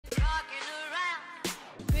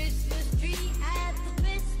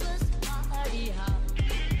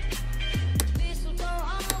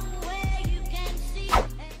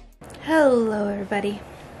Hello everybody.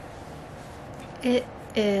 It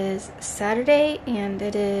is Saturday and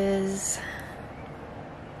it is,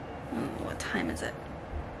 what time is it?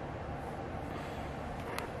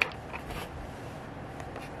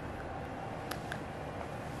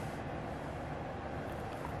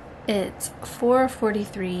 It's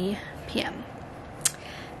 4:43 p.m.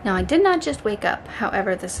 Now I did not just wake up,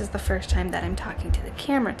 however this is the first time that I'm talking to the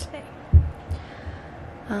camera today.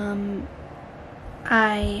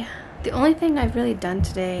 The only thing I've really done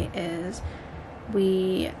today is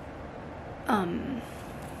we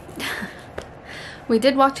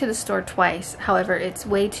did walk to the store twice. However, it's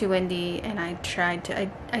way too windy and I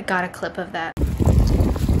got a clip of that.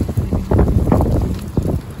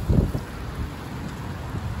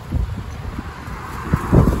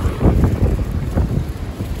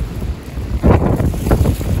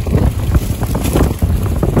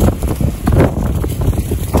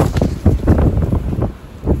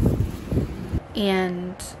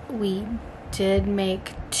 And we did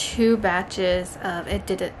make 2 batches of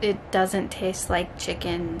it doesn't taste like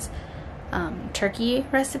chicken's turkey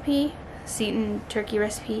recipe, Seton turkey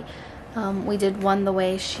recipe. We did one the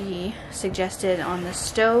way she suggested on the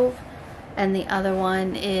stove, and the other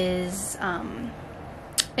one is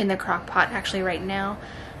in the crock pot actually right now,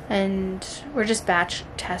 and we're just batch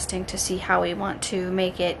testing to see how we want to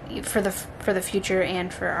make it for the future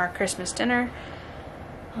and for our Christmas dinner.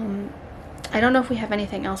 I don't know if we have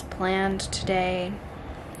anything else planned today.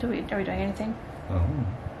 Are we doing anything? Oh.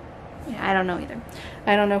 Yeah, I don't know either.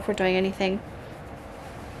 I don't know if we're doing anything.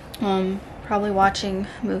 Probably watching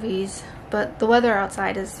movies, but the weather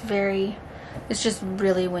outside is it's just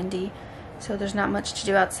really windy, so there's not much to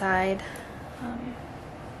do outside.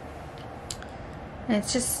 And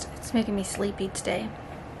it's making me sleepy today.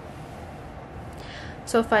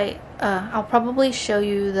 So if I'll probably show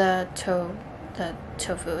you the tofu,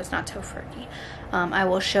 it's not tofurkey. I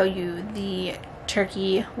will show you the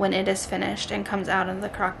turkey when it is finished and comes out of the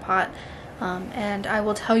crock pot, and I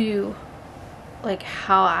will tell you like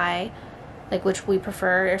which we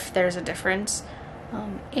prefer, if there's a difference,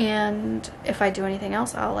 and if I do anything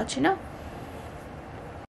else I'll let you know.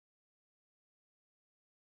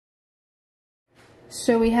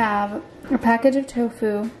 So we have a package of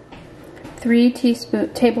tofu, 3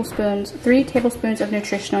 tablespoons of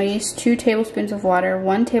nutritional yeast, 2 tablespoons of water,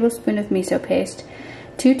 1 tablespoon of miso paste,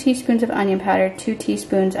 2 teaspoons of onion powder, 2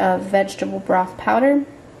 teaspoons of vegetable broth powder,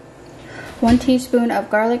 1 teaspoon of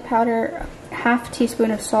garlic powder, ½ teaspoon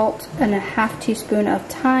of salt, and ½ teaspoon of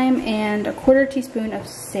thyme, and ¼ teaspoon of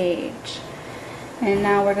sage. And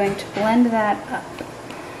now we're going to blend that up.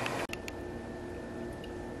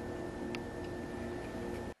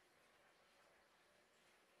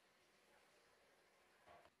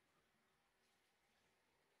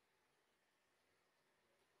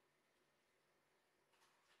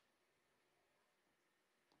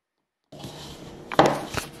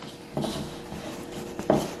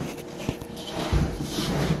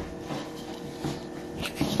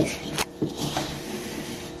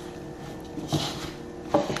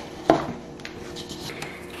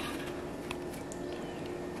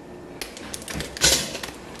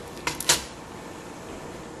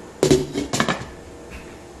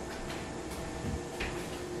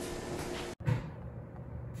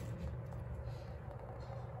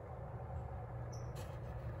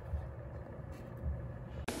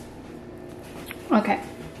 Okay,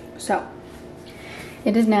 so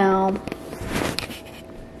it is now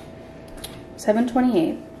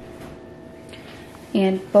 7:28,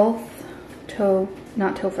 and both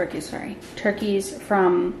turkeys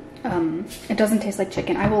from It Doesn't Taste Like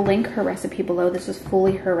Chicken. I will link her recipe below. This is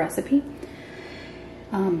fully her recipe.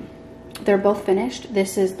 They're both finished.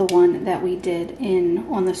 This is the one that we did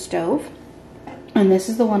on the stove, and this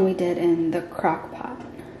is the one we did in the crock pot,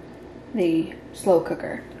 the slow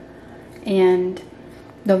cooker. And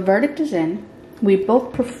the verdict is in. We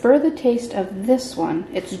both prefer the taste of this one.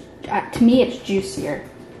 To me it's juicier,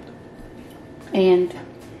 and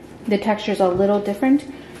the texture is a little different,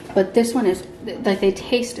 but this one is, like, they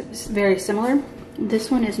taste very similar.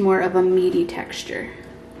 This one is more of a meaty texture.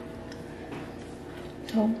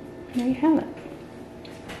 So there you have it.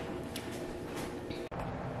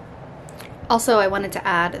 Also, I wanted to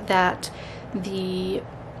add that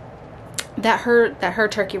her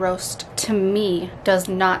turkey roast to me does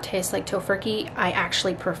not taste like tofurkey. I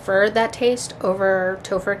actually prefer that taste over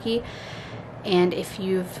tofurkey. And if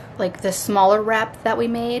you've, like, the smaller wrap that we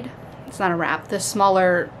made, it's not a wrap, the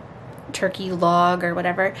smaller turkey log or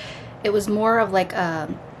whatever, it was more of like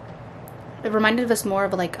it reminded us more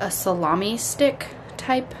of like a salami stick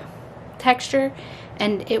type texture,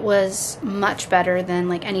 and it was much better than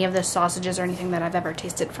like any of the sausages or anything that I've ever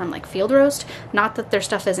tasted from like Field Roast. Not that their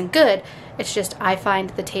stuff isn't good, it's just I find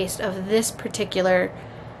the taste of this particular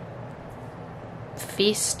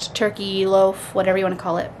feast, turkey, loaf, whatever you want to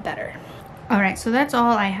call it, better. Alright, so that's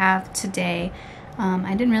all I have today.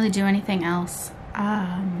 I didn't really do anything else.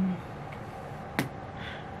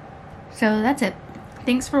 So that's it.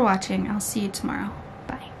 Thanks for watching. I'll see you tomorrow.